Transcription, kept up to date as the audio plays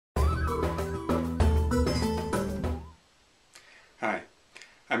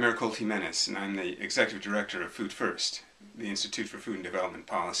I'm Ercole Jimenez, and I'm the Executive Director of Food First, the Institute for Food and Development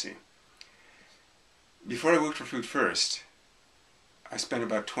Policy. Before I worked for Food First, I spent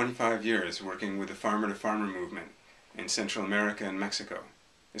about 25 years working with the farmer-to-farmer movement in Central America and Mexico.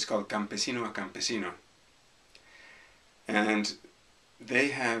 It's called Campesino a Campesino. And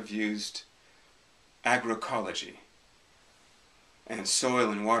they have used agroecology and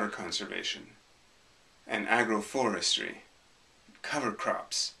soil and water conservation and agroforestry, cover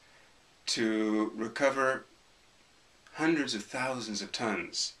crops, to recover hundreds of thousands of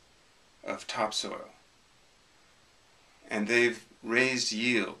tons of topsoil. And they've raised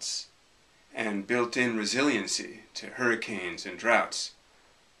yields and built in resiliency to hurricanes and droughts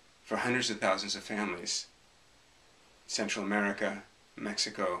for hundreds of thousands of families. Central America,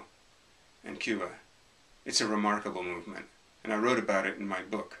 Mexico, and Cuba. It's a remarkable movement, and I wrote about it in my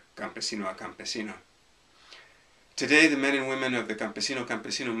book, Campesino a Campesino. Today, the men and women of the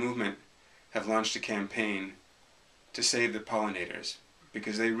Campesino movement have launched a campaign to save the pollinators,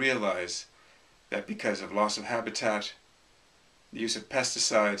 because they realize that because of loss of habitat, the use of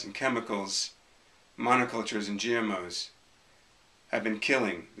pesticides and chemicals, monocultures and GMOs have been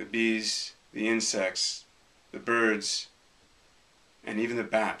killing the bees, the insects, the birds, and even the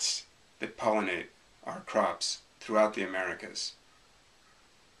bats that pollinate our crops throughout the Americas.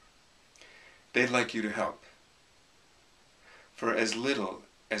 They'd like you to help. For as little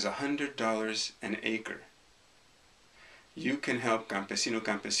as $100 an acre, you can help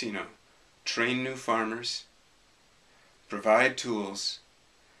Campesino train new farmers, provide tools,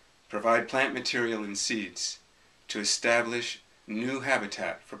 provide plant material and seeds to establish new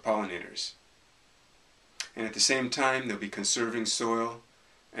habitat for pollinators. And at the same time, they'll be conserving soil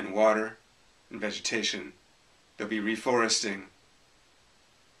and water and vegetation. They'll be reforesting.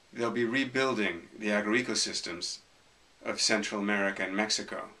 They'll be rebuilding the agroecosystems of Central America and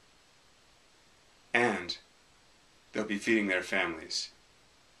Mexico. And they'll be feeding their families.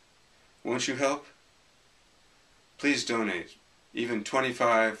 Won't you help? Please donate. Even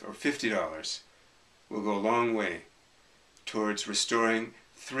 $25 or $50 will go a long way towards restoring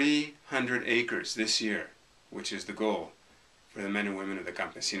 300 acres this year, which is the goal for the men and women of the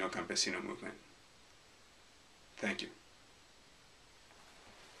Campesino movement. Thank you.